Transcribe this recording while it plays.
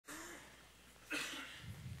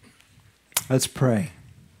Let's pray.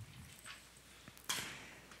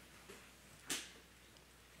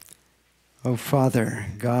 O Father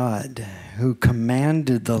God, who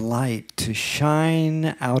commanded the light to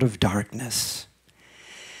shine out of darkness,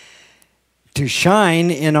 to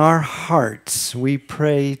shine in our hearts, we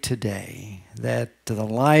pray today that the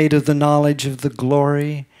light of the knowledge of the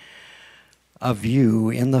glory of you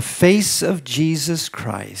in the face of Jesus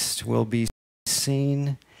Christ will be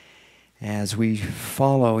seen as we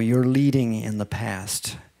follow your leading in the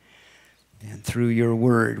past and through your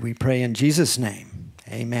word. We pray in Jesus' name.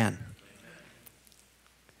 Amen.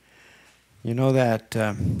 You know that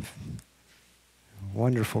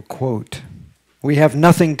wonderful quote, "We have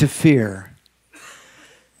nothing to fear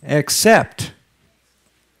except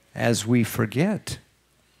as we forget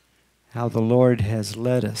how the Lord has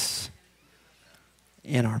led us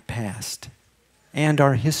in our past and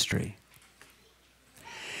our history."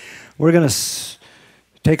 We're going to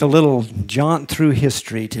take a little jaunt through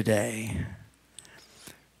history today.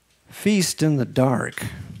 Feast in the dark.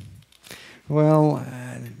 Well,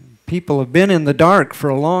 people have been in the dark for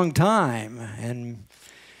a long time, and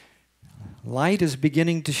light is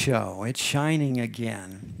beginning to show. It's shining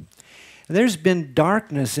again. There's been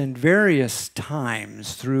darkness in various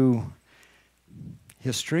times through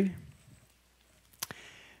history.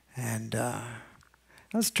 And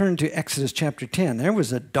let's turn to Exodus chapter 10. There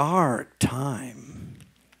was a dark time.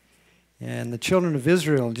 And the children of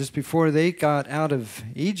Israel, just before they got out of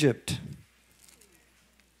Egypt,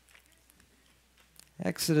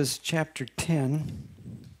 Exodus chapter 10.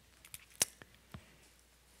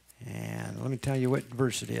 And let me tell you what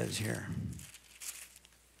verse it is here.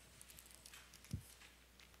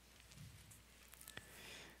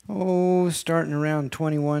 Oh, starting around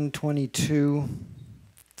 21, 22.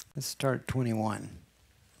 Let's start 21.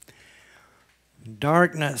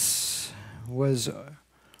 Darkness was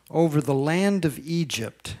over the land of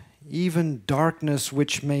Egypt, even darkness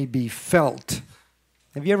which may be felt.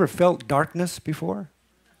 Have you ever felt darkness before?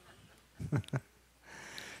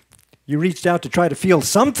 You reached out to try to feel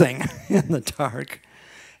something in the dark,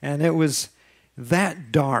 and it was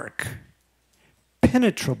that dark,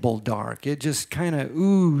 penetrable dark. It just kind of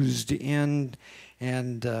oozed in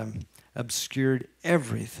and obscured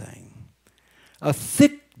everything. A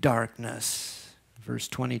thick darkness, verse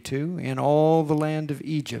 22, in all the land of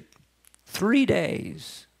Egypt. 3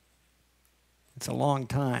 days. It's a long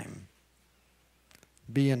time.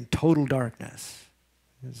 Be in total darkness.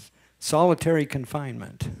 It's solitary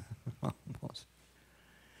confinement. Almost.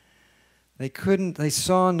 They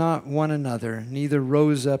saw not one another, neither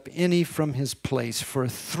rose up any from his place for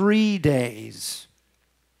 3 days.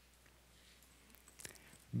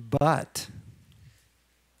 But,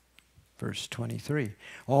 verse 23,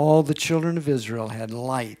 all the children of Israel had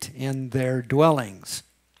light in their dwellings.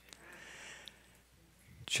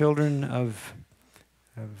 Children of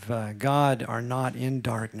God are not in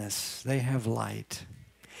darkness. They have light.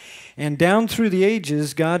 And down through the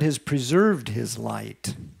ages, God has preserved his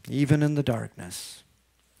light, even in the darkness.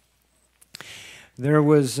 There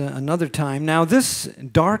was another time. Now, this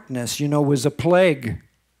darkness, was a plague.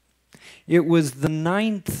 It was the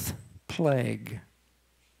 9th plague,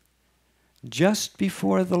 just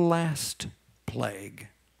before the last plague,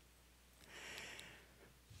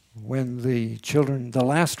 when the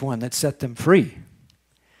last one that set them free,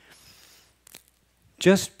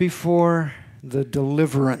 just before the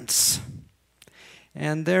deliverance.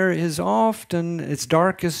 And there is often, it's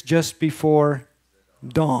darkest just before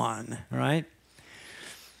dawn, right?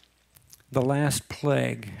 The last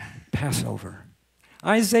plague, Passover.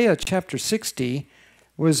 Isaiah chapter 60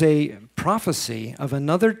 was a prophecy of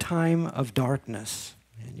another time of darkness.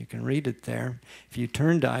 And you can read it there. If you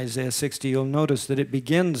turn to Isaiah 60, you'll notice that it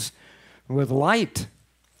begins with light.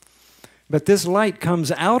 But this light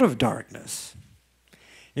comes out of darkness.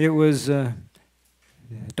 It was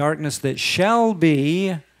darkness that shall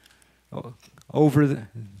be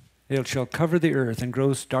it shall cover the earth, and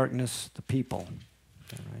gross darkness the people.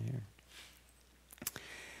 Right here.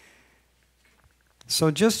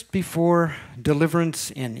 So just before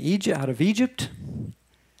deliverance in Egypt, out of Egypt,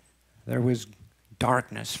 there was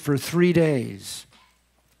darkness for 3 days.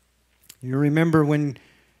 You remember when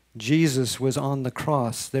Jesus was on the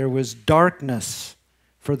cross, there was darkness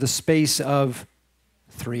for the space of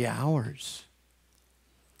 3 hours.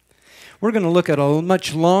 We're going to look at a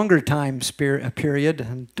much longer time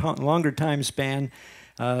period, longer time span,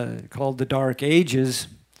 called the Dark Ages,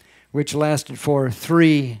 which lasted for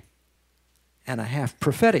 3.5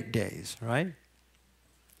 prophetic days, right?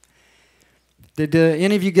 Did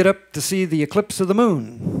any of you get up to see the eclipse of the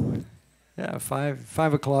moon? Yeah,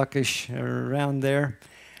 5 o'clock-ish, around there.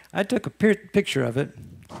 I took a picture of it.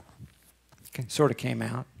 Sort of came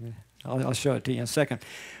out. I'll show it to you in a second.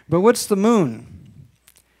 But what's the moon?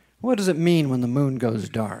 What does it mean when the moon goes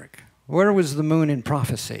dark? Where was the moon in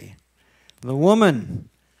prophecy? The woman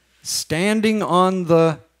standing on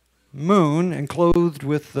the moon and clothed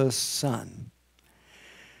with the sun.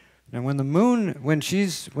 Now when the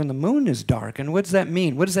moon is darkened, what does that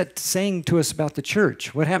mean? What is that saying to us about the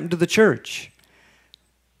church? What happened to the church?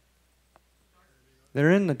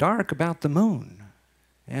 They're in the dark about the moon.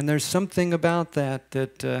 And there's something about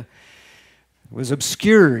that was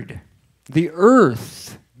obscured. The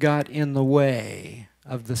earth got in the way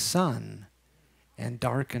of the sun and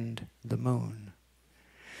darkened the moon.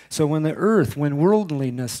 So when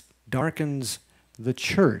worldliness darkens the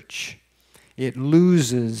church, it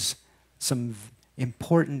loses some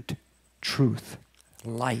important truth,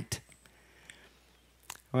 light.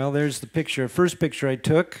 Well, there's the picture, first picture I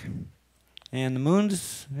took, and the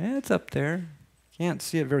moon's, it's up there. Can't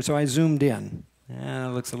see it very, so I zoomed in. It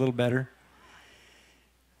looks a little better.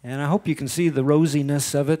 And I hope you can see the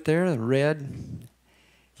rosiness of it there, the red.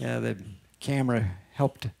 Yeah, the camera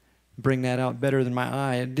helped bring that out better than my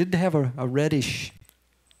eye. It did have a reddish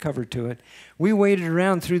cover to it. We waited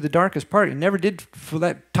around through the darkest part. It never did, for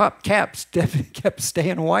that top cap kept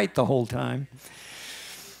staying white the whole time.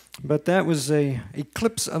 But that was an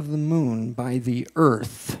eclipse of the moon by the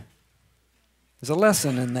earth. There's a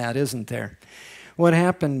lesson in that, isn't there? What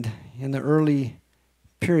happened in the early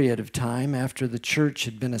period of time after the church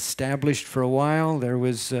had been established for a while, there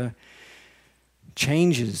was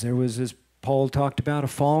changes. There was, as Paul talked about, a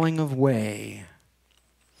falling away.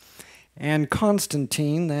 And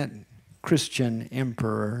Constantine, that Christian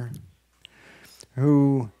emperor,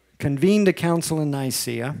 who convened a council in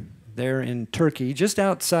Nicaea, there in Turkey, just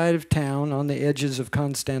outside of town on the edges of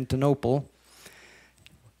Constantinople,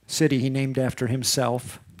 city he named after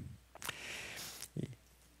himself,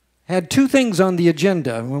 had two things on the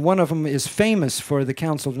agenda. One of them is famous for the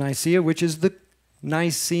Council of Nicaea, which is the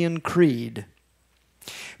Nicene Creed.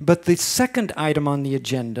 But the second item on the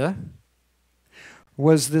agenda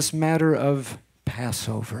was this matter of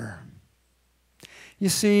Passover. You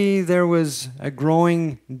see, there was a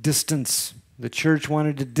growing distance. The church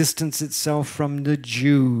wanted to distance itself from the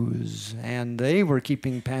Jews, and they were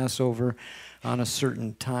keeping Passover on a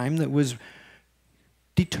certain time that was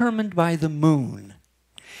determined by the moon.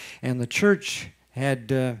 And the church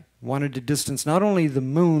had wanted to distance not only the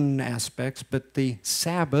moon aspects, but the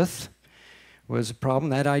Sabbath was a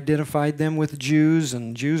problem. That identified them with Jews,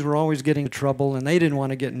 and Jews were always getting into trouble, and they didn't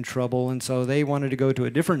want to get in trouble, and so they wanted to go to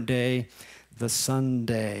a different day, the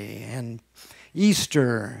Sunday. And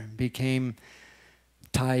Easter became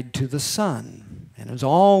tied to the sun, and it was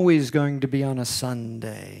always going to be on a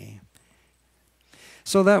Sunday.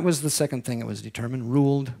 So that was the second thing that was determined,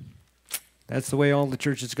 ruled. That's the way all the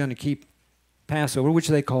church is going to keep Passover, which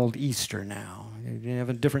they called Easter now. They have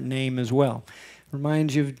a different name as well.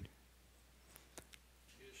 Reminds you of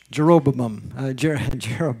Jeroboam.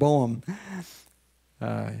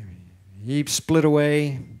 He split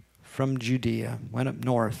away from Judea, went up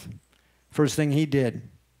north. First thing he did,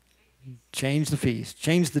 change the feast,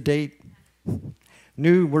 change the date,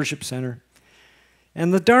 new worship center.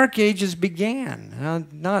 And the Dark Ages began.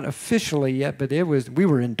 Not officially yet, but we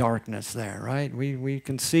were in darkness there, right? We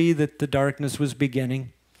can see that the darkness was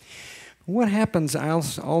beginning. What happens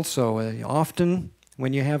also, often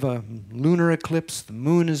when you have a lunar eclipse, the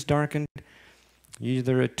moon is darkened,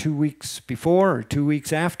 either 2 weeks before or 2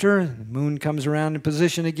 weeks after, the moon comes around in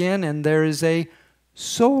position again, and there is a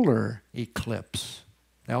solar eclipse.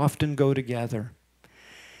 They often go together.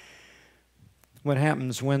 What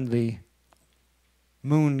happens when the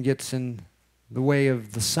moon gets in the way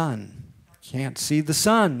of the sun? Can't see the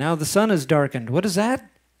sun. Now the sun is darkened. What is that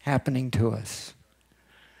happening to us?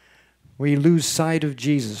 We lose sight of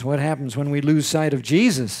Jesus. What happens when we lose sight of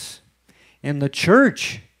Jesus? And the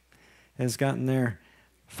church has gotten their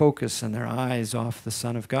focus and their eyes off the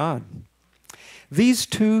Son of God. These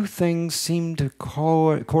two things seem to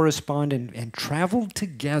correspond and travel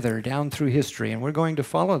together down through history, and we're going to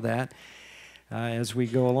follow that as we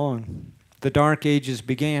go along. The Dark Ages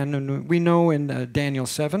began, and we know in Daniel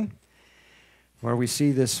 7, where we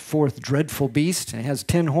see this fourth dreadful beast. It has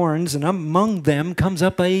 10 horns, and among them comes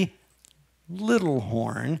up a little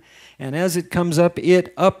horn. And as it comes up,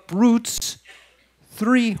 it uproots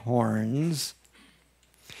 3 horns.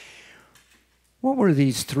 What were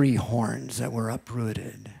these 3 horns that were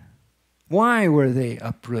uprooted? Why were they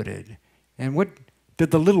uprooted? And what did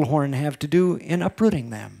the little horn have to do in uprooting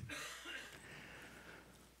them?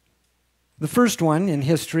 The first one in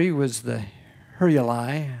history was the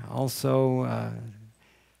Huruli, also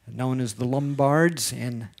known as the Lombards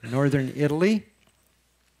in northern Italy.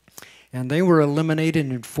 And they were eliminated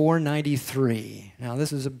in 493. Now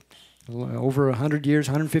this is over 100 years,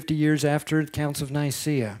 150 years after the Council of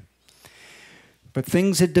Nicaea. But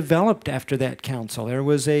things had developed after that council. There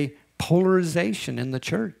was a polarization in the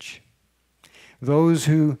church. Those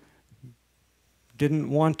who didn't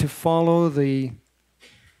want to follow the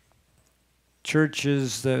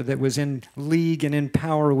churches that was in league and in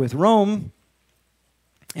power with Rome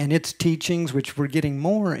and its teachings, which were getting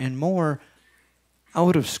more and more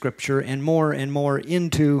out of Scripture and more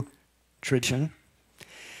into tradition.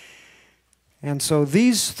 And so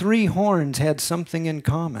these three horns had something in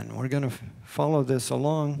common. We're going to follow this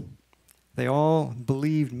along. They all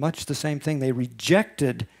believed much the same thing. They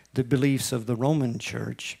rejected the beliefs of the Roman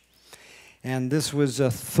Church. And this was a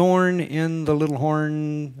thorn in the little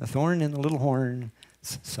horn,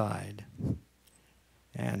 side.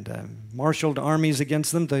 And marshaled armies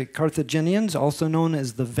against them. The Carthaginians, also known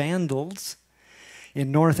as the Vandals,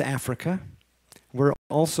 in North Africa, were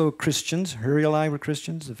also Christians. Hurrieli were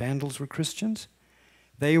Christians. The Vandals were Christians.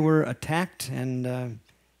 They were attacked and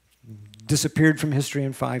disappeared from history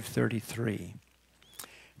in 533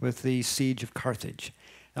 with the siege of Carthage.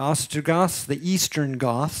 The Ostrogoths, the Eastern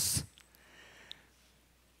Goths,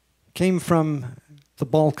 came from the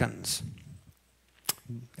Balkans.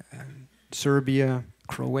 Serbia,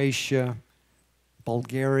 Croatia,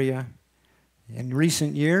 Bulgaria. In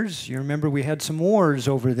recent years, you remember we had some wars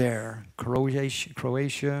over there.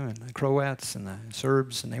 Croatia and the Croats and the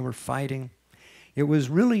Serbs, and they were fighting. It was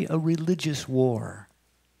really a religious war.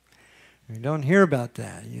 You don't hear about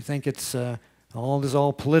that. You think it's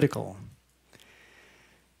all political.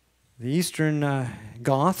 The Eastern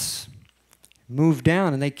Goths moved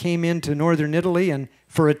down, and they came into northern Italy, and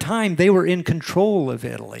for a time they were in control of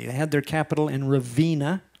Italy. They had their capital in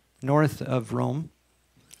Ravenna, north of Rome.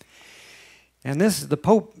 And the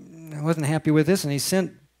Pope wasn't happy with this, and he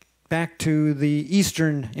sent back to the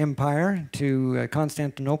Eastern Empire, to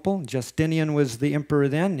Constantinople. Justinian was the emperor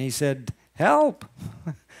then, and he said, "Help!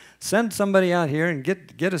 Send somebody out here and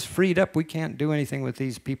get us freed up. We can't do anything with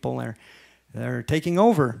these people. They're taking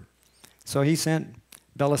over." So he sent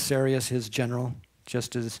Belisarius, his general,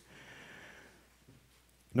 just as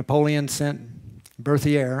Napoleon sent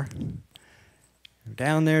Berthier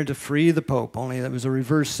down there to free the Pope. Only that was a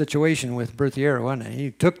reverse situation with Berthier, wasn't it?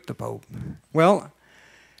 He took the Pope. Well,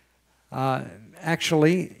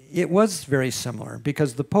 actually, it was very similar,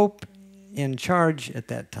 because the Pope in charge at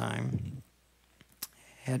that time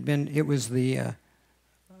it was the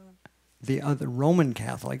other Roman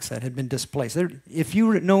Catholics that had been displaced. If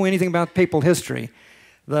you know anything about papal history,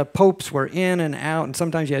 the popes were in and out, and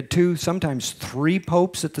sometimes you had 2, sometimes 3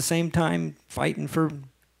 popes at the same time fighting for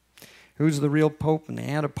who's the real pope, and they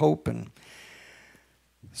had a pope. And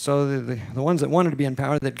so the ones that wanted to be in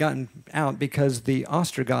power, they'd gotten out because the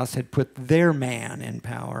Ostrogoths had put their man in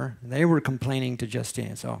power. They were complaining to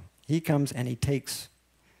Justinian. So he comes and he takes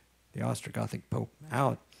the Ostrogothic pope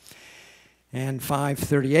out. And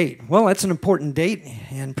 538. Well, that's an important date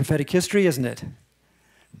in prophetic history, isn't it?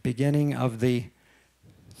 Beginning of the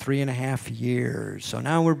 3.5 years. So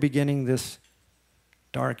now we're beginning this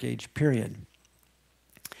Dark Age period.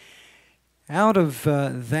 Out of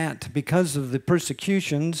that, because of the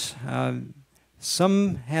persecutions,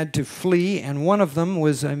 some had to flee, and one of them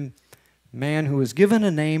was a man who was given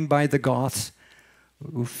a name by the Goths,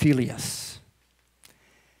 Ulfilas.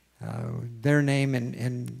 Their name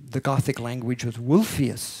in the Gothic language was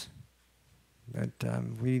Wulfius, but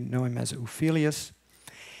we know him as Ulfilas.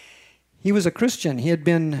 He was a Christian. He had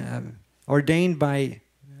been ordained by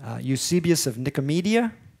Eusebius of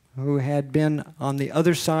Nicomedia, who had been on the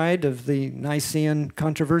other side of the Nicene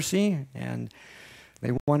controversy, and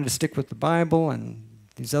they wanted to stick with the Bible, and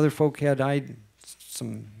these other folk had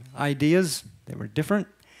some ideas that were different.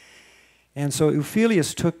 And so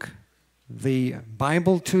Ulfilas took the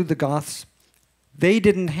Bible to the Goths. They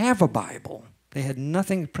didn't have a Bible. They had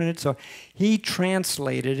nothing printed, so he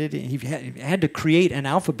translated it. He had to create an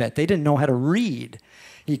alphabet. They didn't know how to read.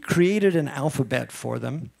 He created an alphabet for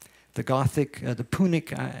them, the Gothic, the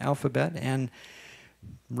Punic alphabet, and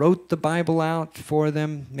wrote the Bible out for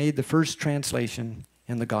them, made the first translation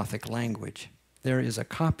in the Gothic language. There is a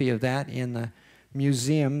copy of that in the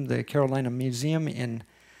museum, the Carolina Museum in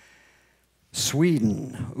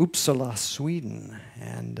Sweden, Uppsala, Sweden,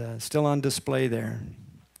 and still on display there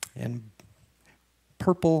in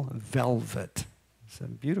purple velvet. It's a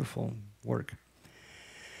beautiful work.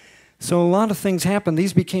 So a lot of things happened.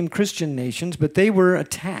 These became Christian nations, but they were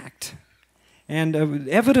attacked. And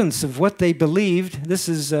evidence of what they believed, this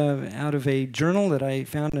is out of a journal that I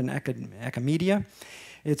found in Acamedia.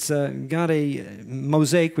 It's got a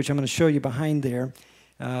mosaic, which I'm going to show you behind there.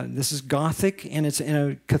 This is Gothic, and it's in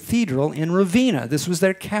a cathedral in Ravenna. This was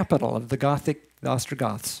their capital of the Gothic, the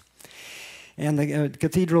Ostrogoths. And the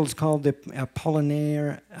cathedral is called the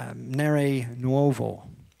Apollinare Nuovo.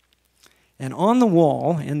 And on the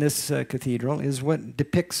wall in this cathedral is what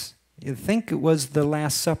depicts, you think it was the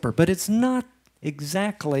Last Supper, but it's not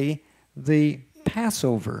exactly the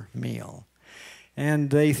Passover meal.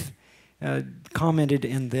 And they commented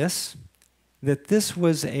in this, that this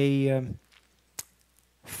was a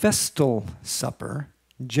festal supper,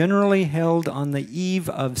 generally held on the eve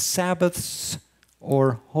of Sabbaths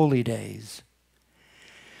or holy days.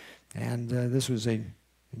 And this was a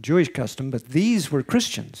Jewish custom, but these were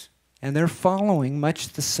Christians, and they're following much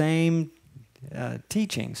the same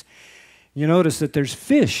teachings. You notice that there's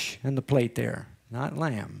fish in the plate there, not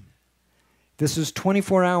lamb. This is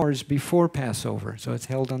 24 hours before Passover, so it's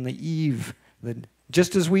held on the eve,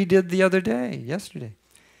 just as we did the other day, yesterday.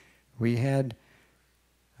 We had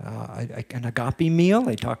an agape meal.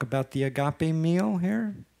 They talk about the agape meal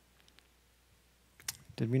here.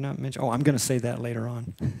 Did we not mention? Oh, I'm going to say that later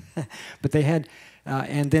on. But they had,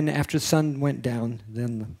 and then after the sun went down,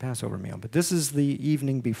 then the Passover meal. But this is the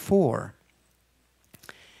evening before.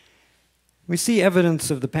 We see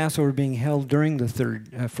evidence of the Passover being held during the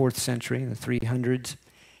 4th century, the 300s,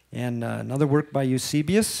 and another work by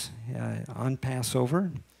Eusebius on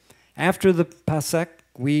Passover. After the Pasach,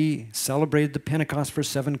 we celebrated the Pentecost for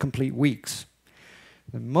 7 complete weeks.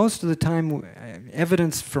 Most of the time,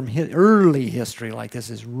 evidence from early history like this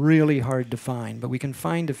is really hard to find, but we can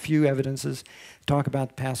find a few evidences talk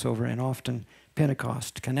about Passover and often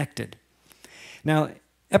Pentecost connected. Now,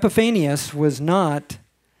 Epiphanius was not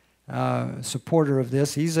a supporter of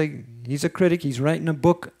this. He's a critic. He's writing a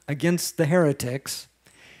book against the heretics,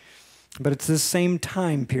 but it's the same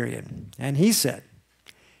time period. And he said,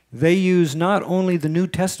 they use not only the New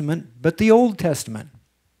Testament, but the Old Testament.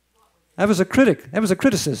 That was a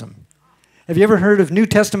criticism. Have you ever heard of New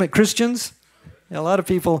Testament Christians? Yeah, a lot of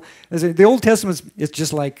people, the Old Testament is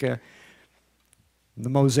just like the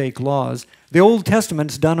Mosaic laws. The Old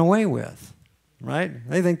Testament's done away with, right?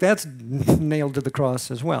 They think that's nailed to the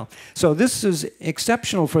cross as well. So this is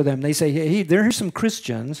exceptional for them. They say, hey, there are some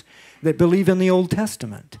Christians that believe in the Old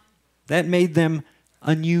Testament. That made them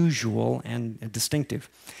unusual and distinctive,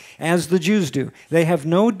 as the Jews do. They have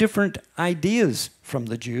no different ideas from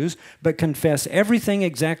the Jews, but confess everything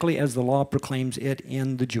exactly as the law proclaims it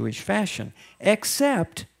in the Jewish fashion,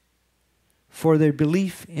 except for their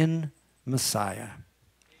belief in Messiah.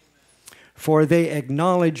 For they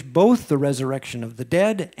acknowledge both the resurrection of the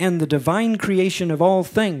dead and the divine creation of all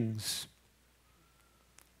things.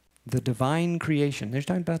 The divine creation. They're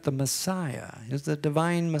talking about the Messiah, is the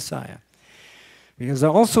divine Messiah. Because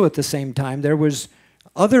also at the same time, there was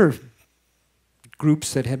other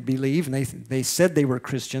groups that had believed, and they said they were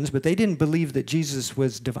Christians, but they didn't believe that Jesus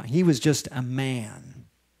was divine. He was just a man.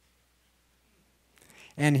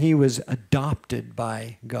 And he was adopted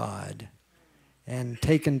by God and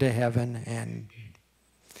taken to heaven and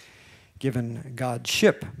given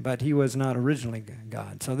Godship, but he was not originally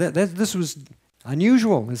God. So this was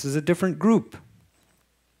unusual. This is a different group.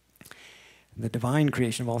 The divine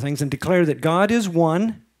creation of all things, and declare that God is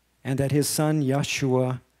one and that his son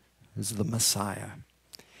Yeshua is the Messiah.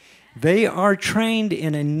 They are trained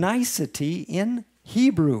in a nicety in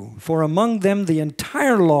Hebrew, for among them the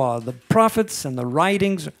entire law, the prophets, and the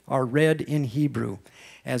writings are read in Hebrew,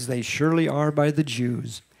 as they surely are by the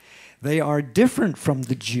Jews. They are different from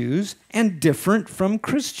the Jews and different from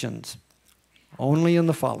Christians, only in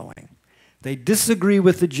the following. They disagree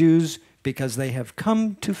with the Jews because they have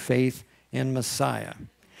come to faith in Messiah.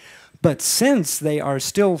 But since they are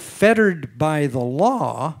still fettered by the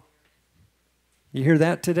law, you hear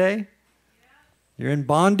that today? You're in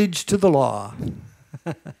bondage to the law.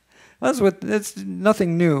 That's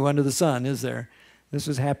nothing new under the sun, is there? This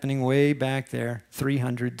was happening way back there,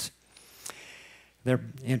 300s. They're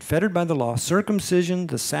fettered by the law, circumcision,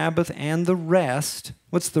 the Sabbath, and the rest.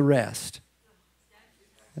 What's the rest?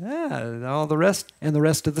 All the rest, and the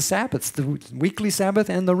rest of the Sabbaths, the weekly Sabbath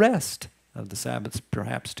and the rest of the Sabbaths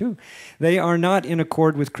perhaps too. They are not in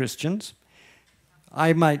accord with Christians.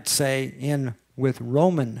 I might say with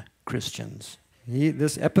Roman Christians.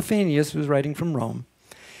 This Epiphanius was writing from Rome.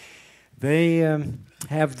 They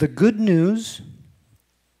have the good news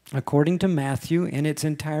according to Matthew in its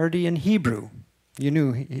entirety in Hebrew. You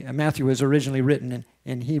knew Matthew was originally written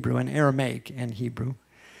in Hebrew, in Aramaic and Hebrew.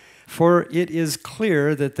 For it is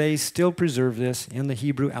clear that they still preserve this in the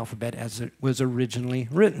Hebrew alphabet as it was originally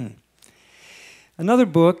written. Another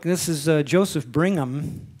book, this is Joseph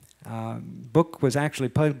Brigham, book was actually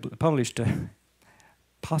published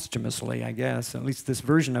posthumously, I guess. At least this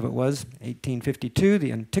version of it was, 1852,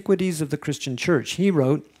 The Antiquities of the Christian Church. He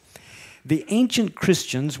wrote, "The ancient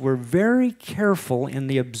Christians were very careful in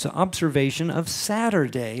the observation of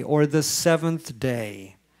Saturday, or the seventh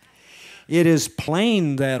day. It is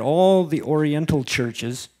plain that all the Oriental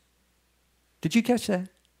churches," did you catch that?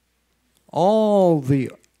 All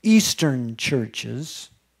the Eastern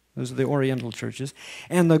churches, those are the Oriental churches,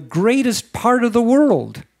 and the greatest part of the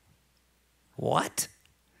world. What?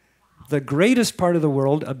 The greatest part of the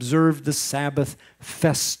world observed the Sabbath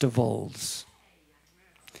festivals.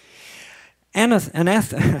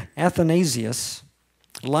 Athanasius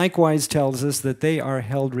likewise tells us that they are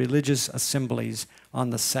held religious assemblies on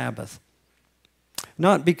the Sabbath,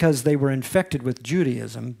 not because they were infected with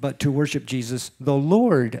Judaism, but to worship Jesus, the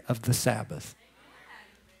Lord of the Sabbath.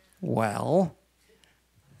 Well,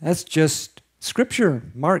 that's just Scripture.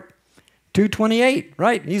 Mark 2:28,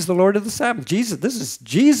 right? He's the Lord of the Sabbath.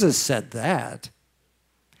 Jesus said that.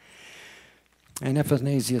 And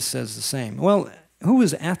Athanasius says the same. Well, who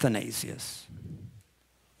was Athanasius?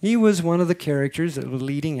 He was one of the characters that was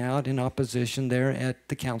leading out in opposition there at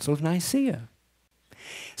the Council of Nicaea.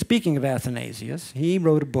 Speaking of Athanasius, he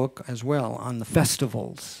wrote a book as well on the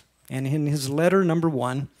festivals. And in his letter number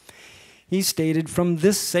 1, he stated, "From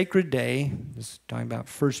this sacred day," this is talking about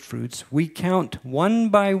first fruits, "we count one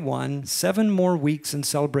by one 7 more weeks and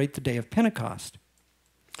celebrate the day of Pentecost.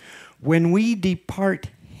 When we depart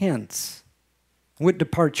hence," what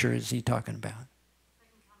departure is he talking about?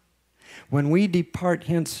 When we depart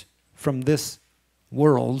hence from this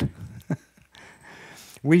world,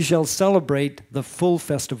 we shall celebrate the full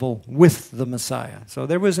festival with the Messiah. So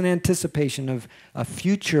there was an anticipation of a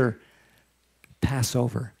future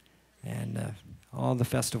Passover and all the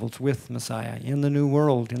festivals with Messiah in the new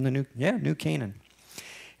world, in the new Canaan.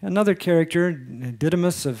 Another character,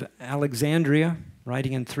 Didymus of Alexandria,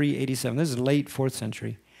 writing in 387. This is late 4th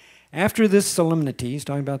century. "After this solemnity," he's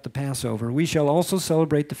talking about the Passover, "we shall also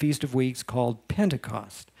celebrate the Feast of Weeks called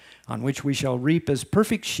Pentecost, on which we shall reap as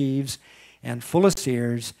perfect sheaves and fullest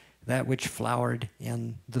ears that which flowered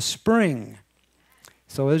in the spring."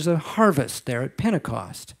 So there's a harvest there at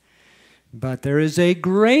Pentecost. But there is a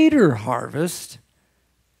greater harvest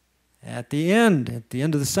at the end of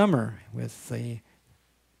the summer with the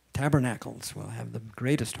tabernacles. We'll have the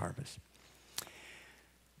greatest harvest.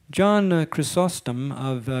 John Chrysostom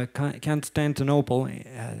of Constantinople,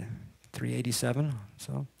 387,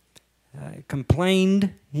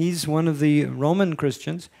 complained, he's one of the Roman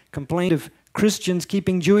Christians, complained of Christians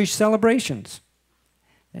keeping Jewish celebrations.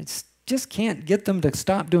 Just can't get them to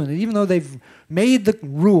stop doing it, even though they've made the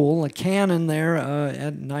rule, a canon there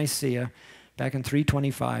at Nicaea back in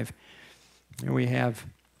 325. Here we have,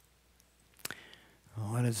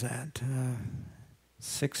 what is that?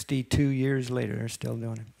 62 years later, they're still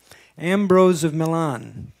doing it. Ambrose of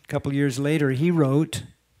Milan, a couple years later, he wrote,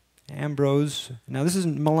 Ambrose, now this is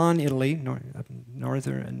Milan, Italy, north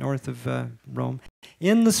of Rome.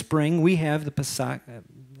 "In the spring we have the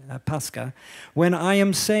Pascha, when I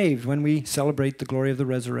am saved, when we celebrate the glory of the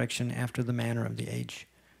resurrection after the manner of the age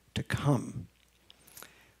to come."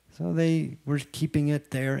 So they were keeping it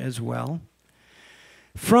there as well.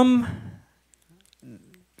 From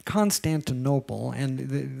Constantinople, and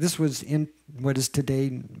this was in what is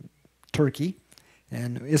today Turkey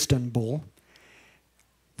and Istanbul,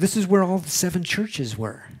 this is where all the 7 churches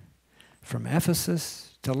were, from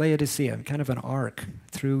Ephesus to Laodicea, kind of an arc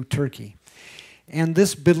through Turkey. And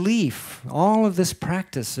this belief, all of this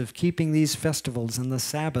practice of keeping these festivals and the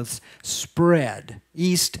Sabbaths spread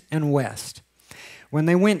east and west. When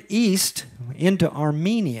they went east into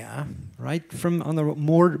Armenia, right from on the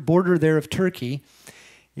border there of Turkey,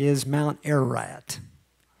 is Mount Ararat.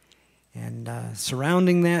 And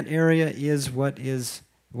surrounding that area is what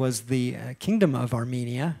was the kingdom of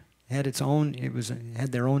Armenia. Had its own,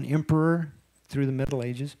 had their own emperor through the Middle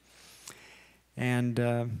Ages. And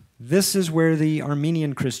this is where the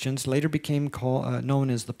Armenian Christians later became known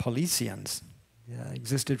as the Paulicians.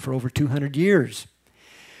 Existed for over 200 years.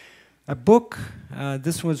 A book,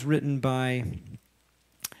 this was written by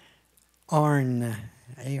Arne,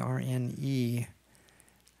 A-R-N-E.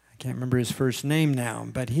 I can't remember his first name now,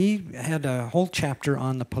 but he had a whole chapter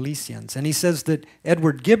on the Paulicians. And he says that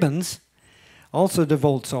Edward Gibbons also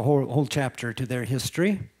devotes a whole chapter to their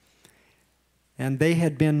history. And they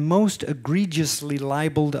had been most egregiously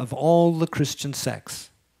libeled of all the Christian sects.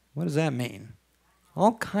 What does that mean?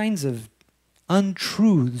 All kinds of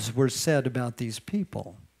untruths were said about these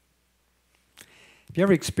people. Have you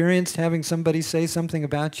ever experienced having somebody say something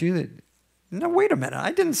about you that No, wait a minute.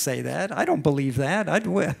 I didn't say that. I don't believe that.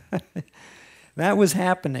 That was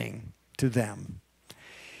happening to them.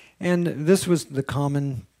 And this was the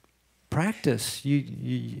common practice.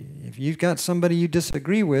 If you've got somebody you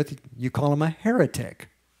disagree with, you call them a heretic.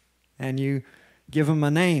 And you give them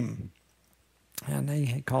a name. And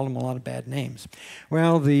they called them a lot of bad names.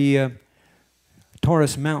 Well, the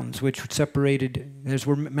Taurus Mountains, which separated, there's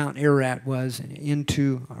where Mount Ararat was,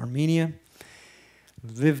 into Armenia,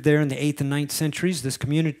 lived there in the 8th and 9th centuries. This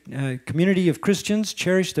community of Christians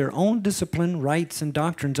cherished their own discipline, rites, and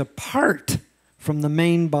doctrines apart from the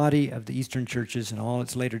main body of the Eastern churches and all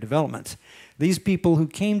its later developments. These people who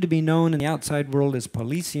came to be known in the outside world as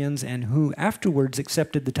Paulicians and who afterwards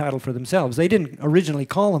accepted the title for themselves. They didn't originally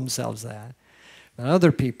call themselves that, but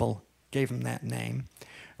other people gave them that name,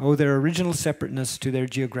 owe their original separateness to their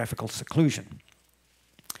geographical seclusion.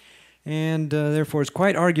 And therefore it's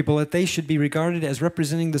quite arguable that they should be regarded as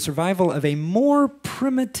representing the survival of a more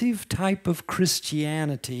primitive type of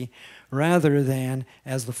Christianity rather than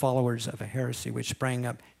as the followers of a heresy which sprang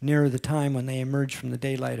up nearer the time when they emerged from the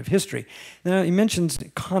daylight of history. Now he mentions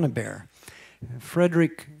Conybeare.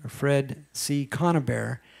 Fred C.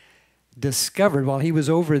 Conybeare discovered while he was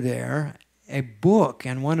over there a book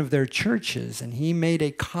in one of their churches, and he made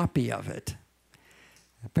a copy of it.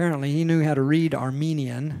 Apparently he knew how to read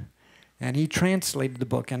Armenian, and he translated the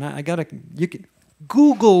book. And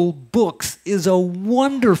Google Books is a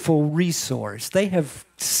wonderful resource. They have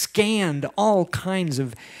scanned all kinds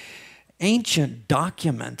of ancient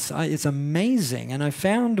documents. It's amazing. And I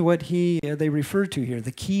found what they refer to here,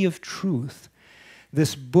 the Key of Truth,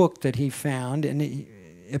 this book that he found. And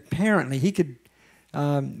apparently he could,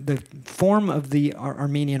 the form of the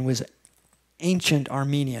Armenian was ancient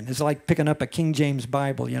Armenian. It's like picking up a King James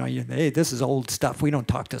Bible. You know, hey, this is old stuff. We don't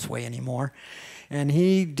talk this way anymore. And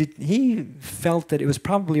he felt that it was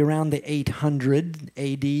probably around the 800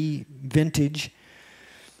 AD vintage.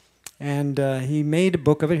 And he made a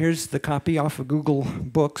book of it. Here's the copy off of Google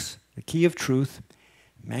Books, The Key of Truth,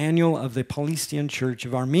 Manual of the Paulician Church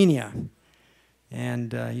of Armenia.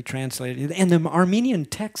 And he translated it. And the Armenian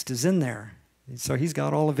text is in there. So he's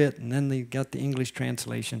got all of it, and then they got the English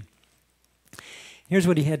translation. Here's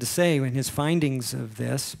what he had to say in his findings of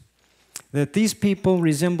this, that these people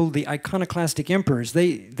resembled the iconoclastic emperors.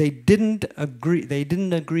 They didn't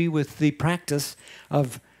agree with the practice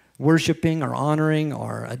of worshiping or honoring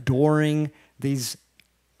or adoring these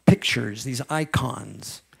pictures, these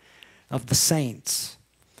icons of the saints.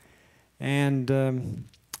 And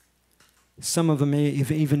some of them may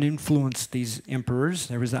have even influenced these emperors.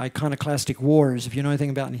 There was the iconoclastic wars, if you know anything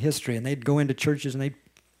about in history, and they'd go into churches and they'd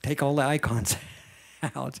take all the icons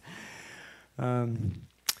out.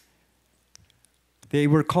 They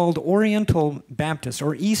were called Oriental Baptists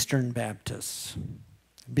or Eastern Baptists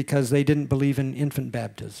because they didn't believe in infant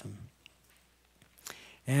baptism.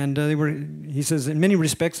 And he says, in many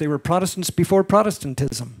respects, they were Protestants before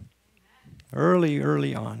Protestantism,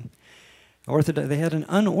 early on. They had an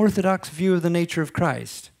unorthodox view of the nature of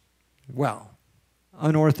Christ. Well,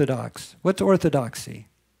 unorthodox. What's orthodoxy?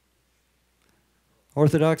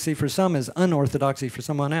 Orthodoxy for some is unorthodoxy for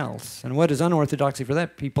someone else. And what is unorthodoxy for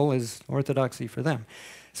that people is orthodoxy for them.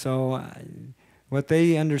 So what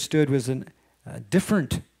they understood was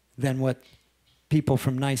different than what people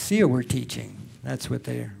from Nicaea were teaching. That's what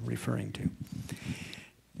they're referring to.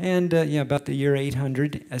 And about the year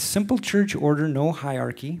 800, a simple church order, no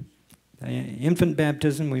hierarchy. Infant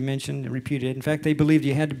baptism, we mentioned, repudiated. In fact, they believed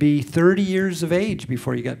you had to be 30 years of age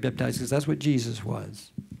before you got baptized, because that's what Jesus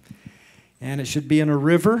was. And it should be in a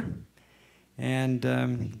river, and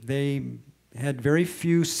they had very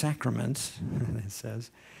few sacraments, it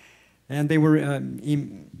says. And they were,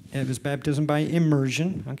 it was baptism by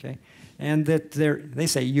immersion, okay. And that they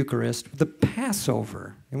say Eucharist, the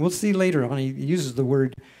Passover. And we'll see later on, he uses the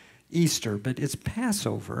word Easter, but it's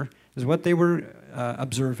Passover, is what they were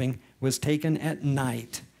observing, was taken at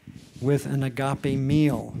night with an agape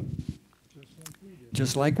meal.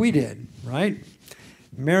 Just like we did, right?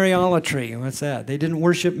 Mariolatry, what's that? They didn't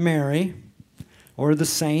worship Mary or the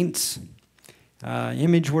saints.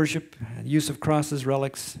 Image worship, use of crosses,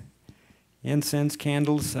 relics, incense,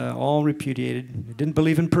 candles, all repudiated. They didn't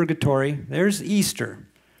believe in purgatory. There's Easter.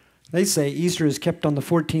 They say Easter is kept on the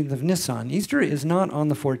 14th of Nisan. Easter is not on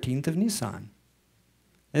the 14th of Nisan.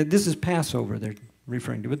 This is Passover they're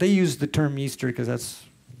referring to. But they use the term Easter because that's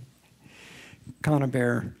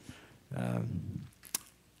Conybeare.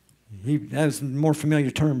 That was a more familiar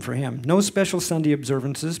term for him. No special Sunday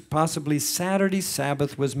observances. Possibly Saturday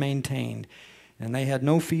Sabbath was maintained. And they had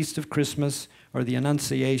no feast of Christmas or the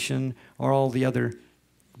Annunciation or all the other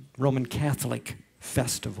Roman Catholic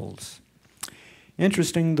festivals.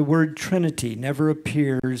 Interesting, the word Trinity never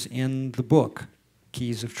appears in the book,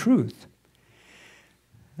 Keys of Truth.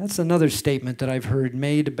 That's another statement that I've heard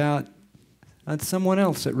made about someone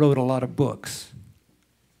else that wrote a lot of books.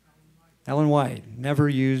 Ellen White never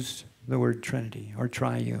used the word Trinity or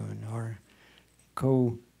triune or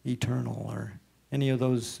co-eternal or any of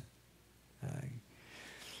those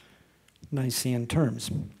Nicene terms.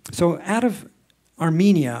 So out of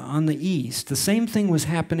Armenia on the east, the same thing was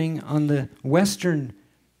happening on the western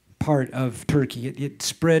part of Turkey. It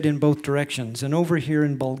spread in both directions. And over here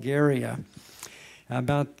in Bulgaria,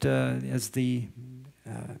 as the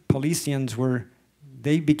Paulicians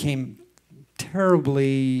they became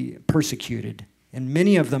terribly persecuted. And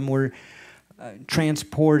many of them were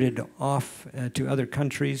transported off to other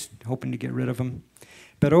countries, hoping to get rid of them.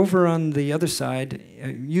 But over on the other side,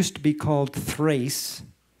 it used to be called Thrace,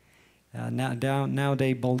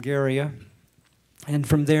 nowadays Bulgaria, and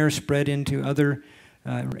from there spread into other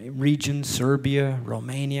regions, Serbia,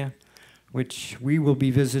 Romania, which we will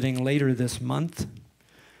be visiting later this month.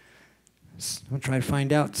 I'll try to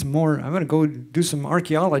find out some more. I'm going to go do some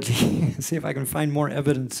archaeology and see if I can find more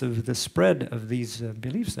evidence of the spread of these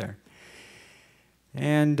beliefs there.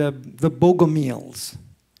 And the Bogomils.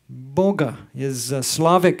 Boga is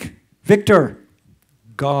Slavic. Victor,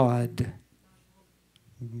 God.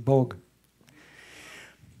 Bog.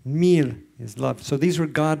 Mil is love. So these were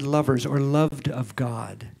God lovers or loved of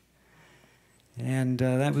God. And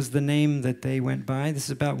that was the name that they went by. This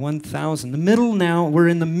is about 1,000. The middle now, we're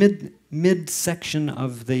in the mid section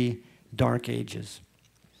of the Dark Ages.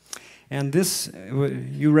 And this,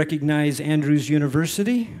 you recognize Andrews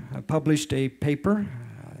University published a paper,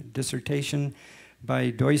 dissertation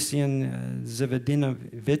by Doisian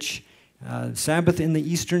Zivedinovich, Sabbath in the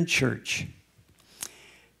Eastern Church.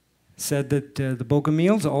 Said that the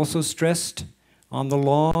Bogomils also stressed on the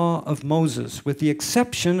law of Moses, with the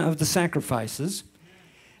exception of the sacrifices,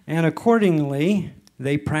 and accordingly,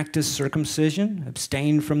 they practiced circumcision,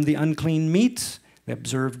 abstained from the unclean meats, they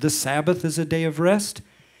observed the Sabbath as a day of rest.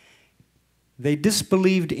 They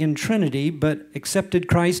disbelieved in Trinity, but accepted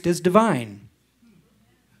Christ as divine.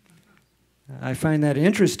 I find that an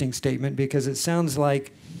interesting statement because it sounds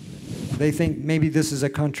like they think maybe this is a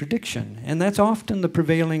contradiction. And that's often the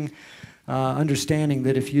prevailing understanding,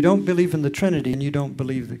 that if you don't believe in the Trinity and you don't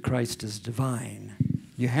believe that Christ is divine,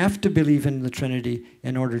 you have to believe in the Trinity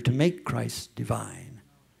in order to make Christ divine.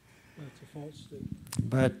 That's a false statement.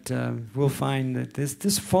 But we'll find that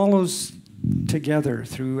this follows together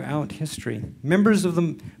throughout history. Members of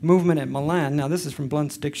the movement at Milan, now this is from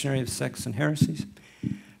Blunt's Dictionary of Sects and Heresies,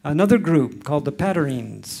 another group called the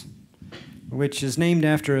Patarines, which is named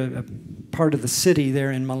after a part of the city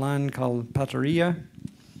there in Milan called Pataria,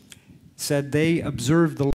 said they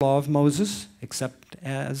observed the law of Moses, except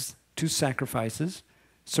as to sacrifices,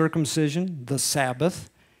 circumcision, the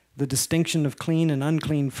Sabbath, the distinction of clean and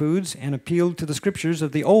unclean foods, and appealed to the scriptures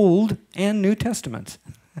of the Old and New Testaments.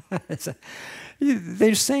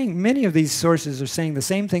 They're saying, many of these sources are saying the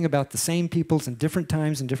same thing about the same peoples in different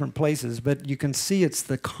times and different places, but you can see it's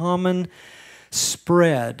the common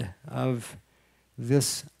spread of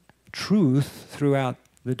this truth throughout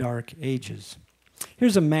the Dark Ages.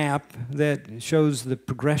 Here's a map that shows the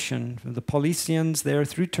progression of the Paulicians there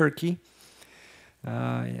through Turkey,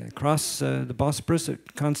 across the Bosporus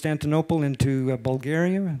at Constantinople into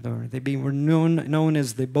Bulgaria. They were known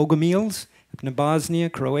as the Bogomils, up in Bosnia,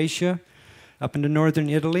 Croatia, up into northern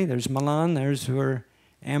Italy. There's Milan, there's where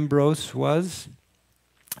Ambrose was.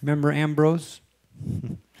 Remember Ambrose?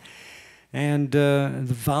 And the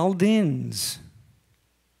Valdins,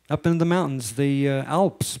 up in the mountains, the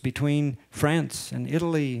Alps between France and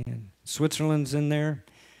Italy, and Switzerland's in there.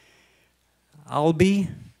 Albi,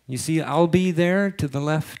 you see Albi there to the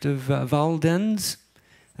left of Valdens.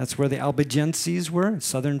 That's where the Albigenses were,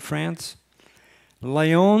 southern France.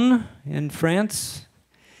 Lyon in France.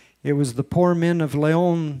 It was the poor men of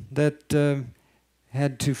Lyon that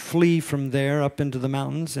had to flee from there up into the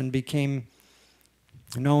mountains and became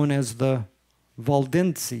known as the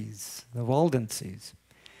Valdenses,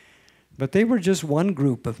 But they were just one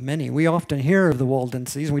group of many. We often hear of the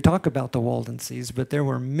Waldenses, and we talk about the Waldenses, but there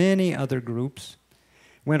were many other groups.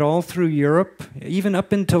 Went all through Europe, even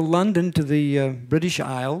up into London to the British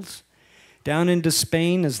Isles, down into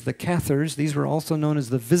Spain as the Cathars. These were also known as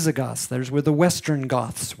the Visigoths. There's where the Western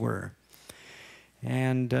Goths were.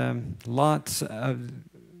 And lots of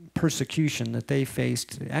persecution that they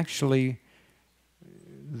faced. Actually,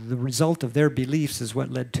 the result of their beliefs is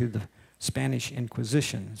what led to the Spanish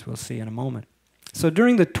Inquisition, as we'll see in a moment. So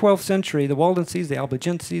during the 12th century, the Waldenses, the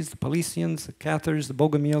Albigenses, the Paulicians, the Cathars, the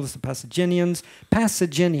Bogomils, the Pasaginians,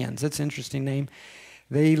 that's an interesting name,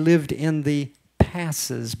 they lived in the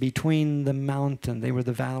passes between the mountain. They were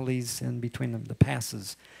the valleys and between them, the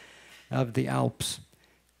passes of the Alps.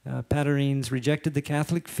 Patarines rejected the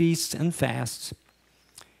Catholic feasts and fasts.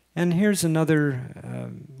 And here's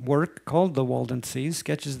another work called The Waldenses,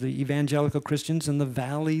 sketches the evangelical Christians in the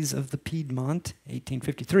valleys of the Piedmont,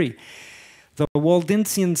 1853. The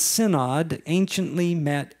Waldensian Synod anciently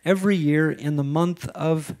met every year in the month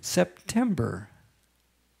of September,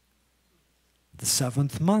 the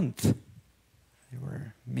 7th month. They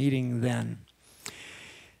were meeting then.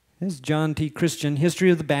 This is John T. Christian,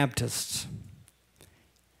 History of the Baptists.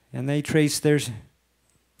 And they trace their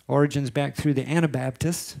origins back through the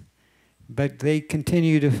Anabaptists, but they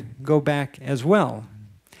continue to go back as well.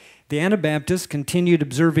 The Anabaptists continued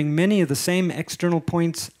observing many of the same external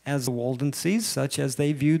points as the Waldenses, such as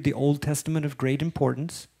they viewed the Old Testament of great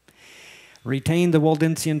importance, retained the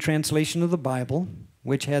Waldensian translation of the Bible,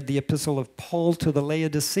 which had the epistle of Paul to the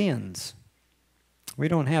Laodiceans. We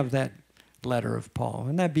don't have that letter of Paul.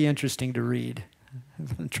 Wouldn't that be interesting to read?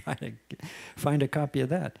 I'm trying to find a copy of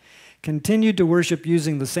that. Continued to worship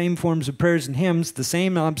using the same forms of prayers and hymns, the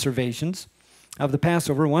same observations of the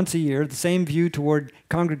Passover once a year, the same view toward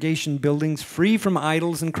congregation buildings, free from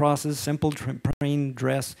idols and crosses, simple praying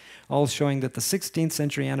dress, all showing that the 16th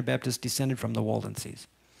century Anabaptists descended from the Waldenses.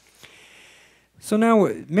 So now,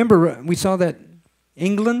 remember, we saw that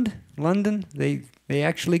England, London, they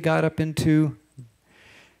actually got up into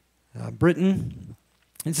Britain.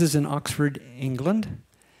 This is in Oxford, England.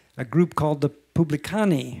 A group called the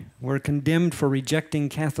Publicani were condemned for rejecting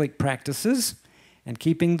Catholic practices and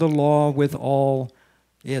keeping the law with all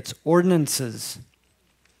its ordinances.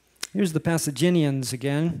 Here's the Pasaginians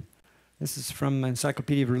again. This is from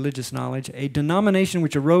Encyclopedia of Religious Knowledge. A denomination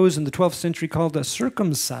which arose in the 12th century called the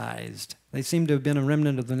circumcised. They seem to have been a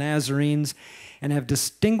remnant of the Nazarenes and have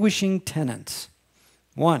distinguishing tenets.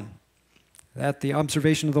 One, that the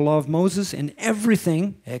observation of the law of Moses in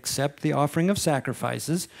everything except the offering of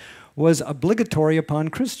sacrifices was obligatory upon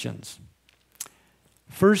Christians.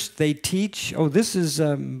 First, they teach, this is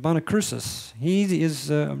Bonacursus. He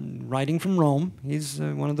is writing from Rome. He's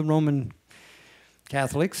one of the Roman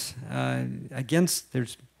Catholics.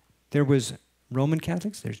 There was Roman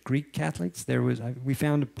Catholics, there's Greek Catholics. We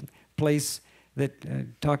found a place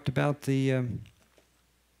that talked about the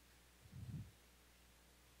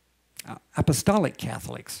Apostolic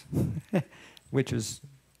Catholics, which was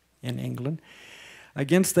in England.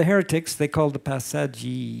 Against the heretics, they called the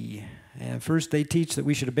Passagi. And first, they teach that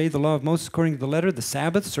we should obey the law of Moses according to the letter, the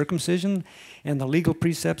Sabbaths, circumcision, and the legal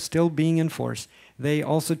precepts still being in force. They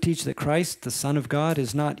also teach that Christ, the Son of God,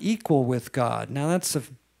 is not equal with God. Now,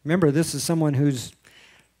 remember, this is someone who's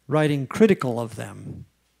writing critical of them.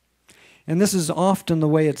 And this is often the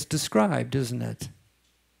way it's described, isn't it?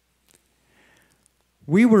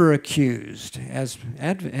 We were accused as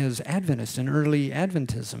Adventists in early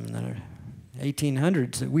Adventism in the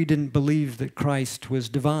 1800s that we didn't believe that Christ was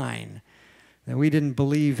divine, that we didn't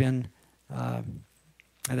believe in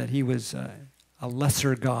that he was a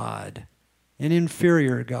lesser God, an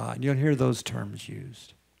inferior God. You'll hear those terms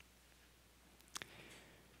used.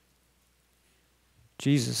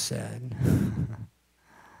 Jesus said,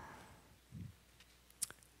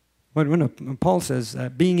 when Paul says,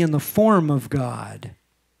 being in the form of God,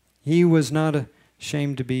 he was not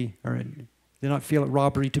ashamed to be, or did not feel it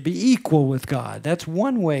robbery to be equal with God. That's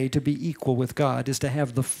one way to be equal with God, is to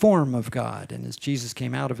have the form of God. And as Jesus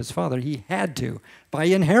came out of his Father, he had to, by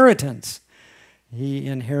inheritance. He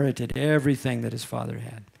inherited everything that his Father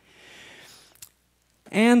had.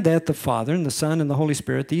 And that the Father and the Son and the Holy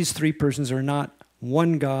Spirit, these three persons are not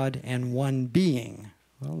one God and one being.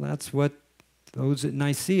 Well, that's what those at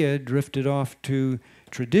Nicaea drifted off to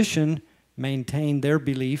tradition, maintained their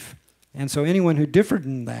belief. And so anyone who differed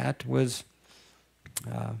in that was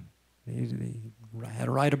he had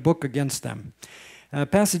to write a book against them.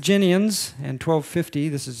 Pasaginians in 1250,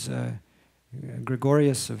 this is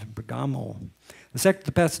Gregorius of Bergamo. The sect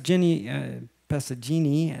of the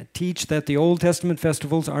Pasagini teach that the Old Testament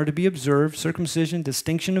festivals are to be observed, circumcision,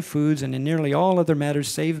 distinction of foods, and in nearly all other matters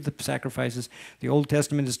save the sacrifices, the Old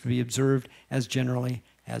Testament is to be observed as generally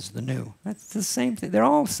as the New. That's the same thing. They're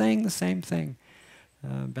all saying the same thing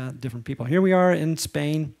about different people. Here we are in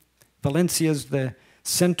Spain. Valencia is the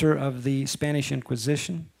center of the Spanish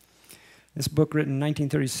Inquisition. This book, written in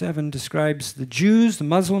 1937, describes the Jews, the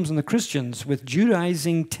Muslims, and the Christians with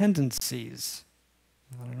Judaizing tendencies.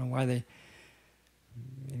 I don't know why they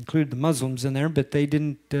include the Muslims in there, but they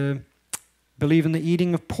didn't believe in the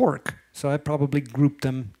eating of pork. So I probably grouped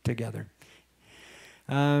them together.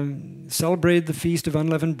 Celebrated the Feast of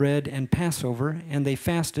Unleavened Bread and Passover, and they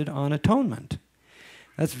fasted on atonement.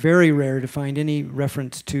 That's very rare to find any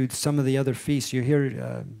reference to some of the other feasts. You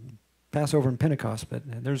hear Passover and Pentecost, but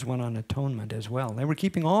there's one on atonement as well. They were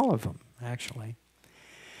keeping all of them, actually.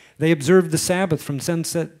 They observed the Sabbath from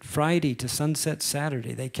sunset Friday to sunset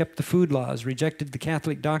Saturday. They kept the food laws, rejected the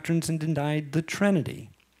Catholic doctrines, and denied the Trinity.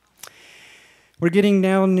 We're getting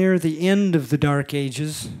now near the end of the Dark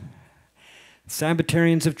Ages.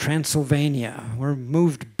 Sabbatarians of Transylvania were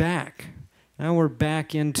moved back. Now we're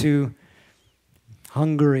back into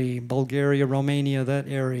Hungary, Bulgaria, Romania, that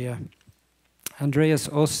area. Andreas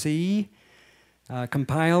Ossi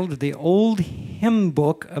compiled the old hymn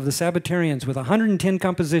book of the Sabbatarians with 110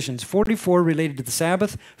 compositions, 44 related to the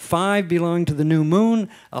Sabbath, 5 belonging to the new moon,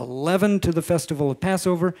 11 to the festival of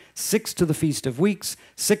Passover, 6 to the Feast of Weeks,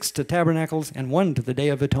 6 to Tabernacles, and 1 to the Day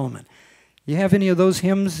of Atonement. You have any of those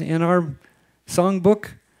hymns in our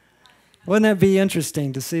songbook? Wouldn't that be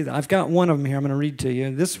interesting to see that? I've got one of them here I'm going to read to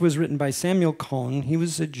you. This was written by Samuel Cohn. He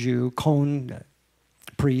was a Jew, Cohn,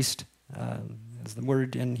 priest, is the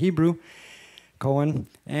word in Hebrew. Cohen,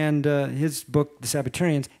 and his book, The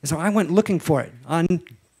Sabbatarians. And so I went looking for it on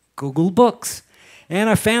Google Books, and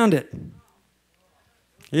I found it.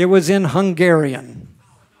 It was in Hungarian.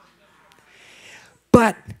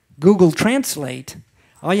 But Google Translate,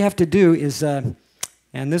 all you have to do is, and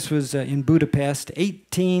this was in Budapest,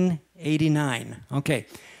 1889. Okay,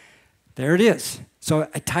 there it is. So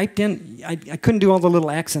I typed in, I couldn't do all the little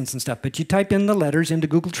accents and stuff, but you type in the letters into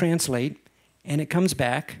Google Translate, and it comes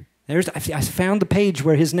back. I found the page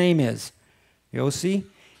where his name is, Yossi,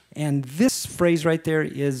 and this phrase right there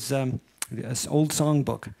is this old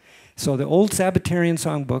songbook. So the old Sabbatarian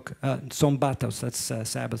songbook, Sombatos, that's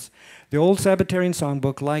Sabbaths. The old Sabbatarian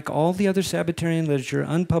songbook, like all the other Sabbatarian literature,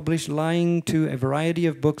 unpublished, lying to a variety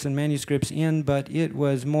of books and manuscripts in, but it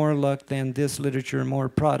was more luck than this literature, more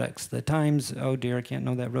products. The Times, oh dear, I can't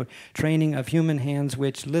know that road, training of human hands,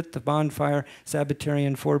 which lit the bonfire,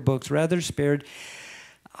 Sabbatarian 4 books, rather spared.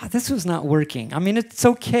 This was not working. I mean, it's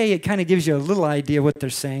okay. It kind of gives you a little idea what they're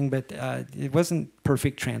saying, but it wasn't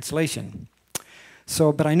perfect translation.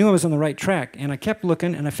 So, but I knew I was on the right track, and I kept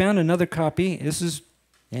looking, and I found another copy. This is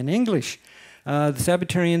in English. The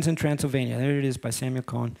Sabbatarians in Transylvania. There it is by Samuel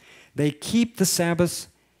Cohn. They keep the Sabbaths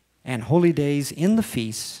and holy days in the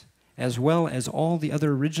feasts, as well as all the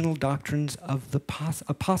other original doctrines of the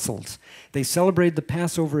apostles. They celebrate the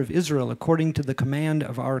Passover of Israel according to the command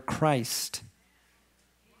of our Christ.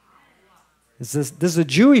 This is a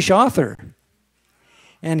Jewish author.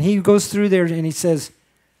 And he goes through there and he says,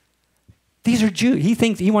 these are Jews. He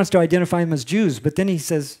thinks he wants to identify them as Jews, but then he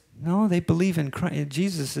says, no, they believe in Christ.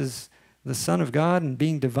 Jesus is the Son of God and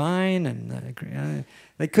being divine, and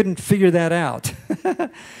they couldn't figure that out.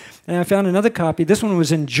 And I found another copy. This one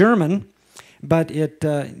was in German, but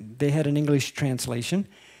they had an English translation.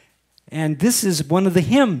 And this is one of the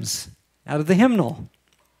hymns out of the hymnal.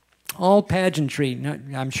 All pageantry,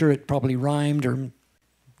 I'm sure it probably rhymed or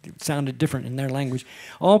it sounded different in their language.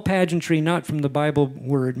 All pageantry not from the Bible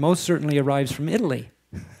word most certainly arrives from Italy.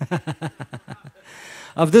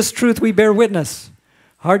 Of this truth we bear witness.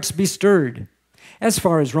 Hearts be stirred. As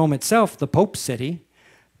far as Rome itself, the Pope's city,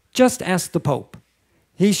 just ask the Pope.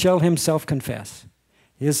 He shall himself confess.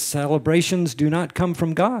 His celebrations do not come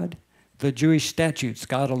from God. The Jewish statutes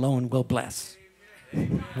God alone will bless.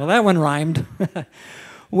 Well, that one rhymed.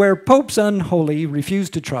 Where popes unholy refuse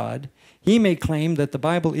to trod, he may claim that the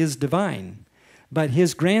Bible is divine, but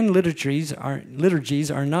his grand liturgies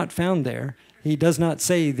are not found there. He does not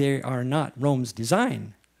say they are not Rome's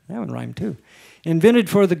design. That one rhymed too. Invented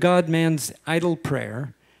for the God-man's idle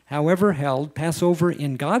prayer, however held, pass over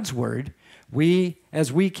in God's word,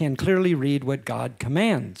 as we can clearly read what God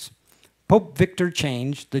commands. Pope Victor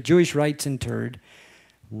changed, the Jewish rites interred,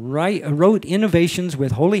 wrote innovations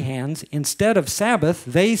with holy hands. Instead of Sabbath,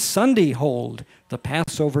 they Sunday hold. The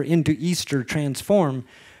Passover into Easter transform.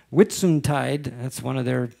 Whitsuntide, that's one of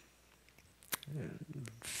their,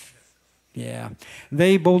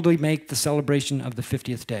 they boldly make the celebration of the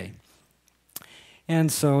 50th day. And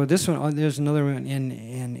so this one, there's another one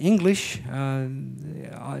in English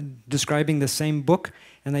describing the same book.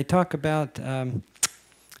 And they talk about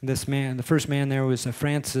this man, the first man there was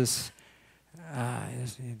Francis.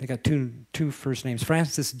 They got two first names,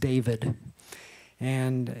 Francis David.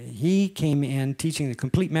 And he came in teaching the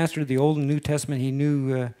complete master of the Old and New Testament. He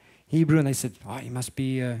knew Hebrew, and they said, oh, he must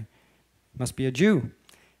be a Jew.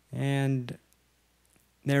 And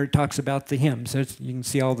there it talks about the hymns. You can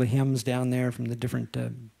see all the hymns down there from the different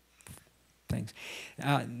things.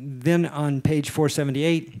 Then on page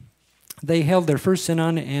 478, They held their first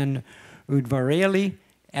synod in Udvareli.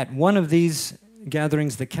 At one of these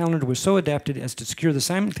gatherings, the calendar was so adapted as to secure the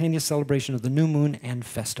simultaneous celebration of the new moon and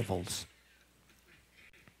festivals.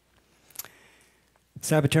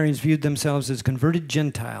 Sabbatarians viewed themselves as converted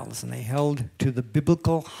Gentiles, and they held to the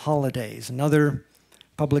biblical holidays. Another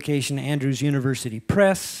publication, Andrews University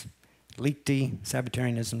Press, leaked the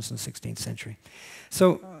Sabbatarianisms in the 16th century.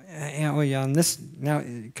 So, and this now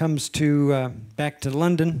it comes to back to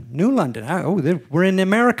London, New London. We're in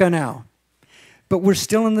America now, but we're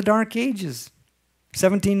still in the Dark Ages.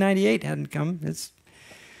 1798 hadn't come. This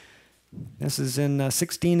is in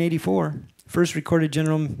 1684. First recorded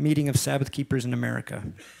general meeting of Sabbath keepers in America.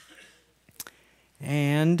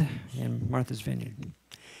 And in Martha's Vineyard.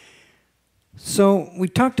 So we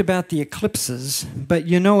talked about the eclipses, but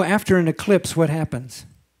you know after an eclipse, what happens?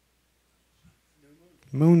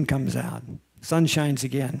 Moon comes out. Sun shines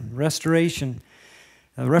again. Restoration,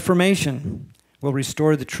 Reformation will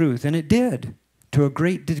restore the truth. And it did, to a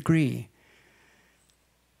great degree.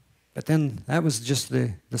 But then that was just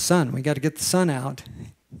the sun. We got to get the sun out.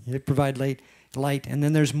 It provides light, and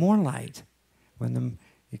then there's more light. When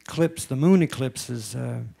the moon eclipses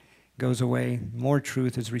goes away, more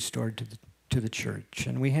truth is restored to the church.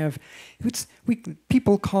 And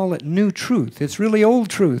people call it new truth. It's really old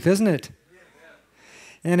truth, isn't it?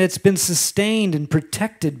 And it's been sustained and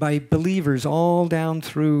protected by believers all down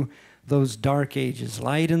through those dark ages,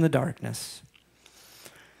 light in the darkness.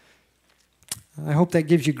 I hope that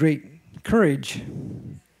gives you great courage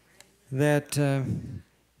that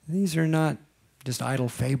these are not just idle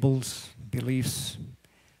fables, beliefs,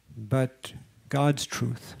 but God's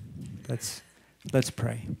truth. Let's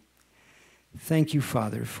pray. Thank you,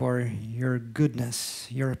 Father, for your goodness,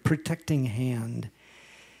 your protecting hand.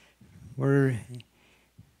 We're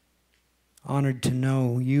honored to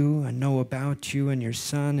know you and know about you and your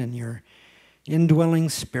Son and your indwelling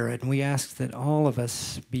Spirit. And we ask that all of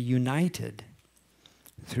us be united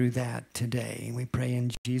through that today. We pray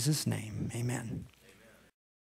in Jesus' name. Amen.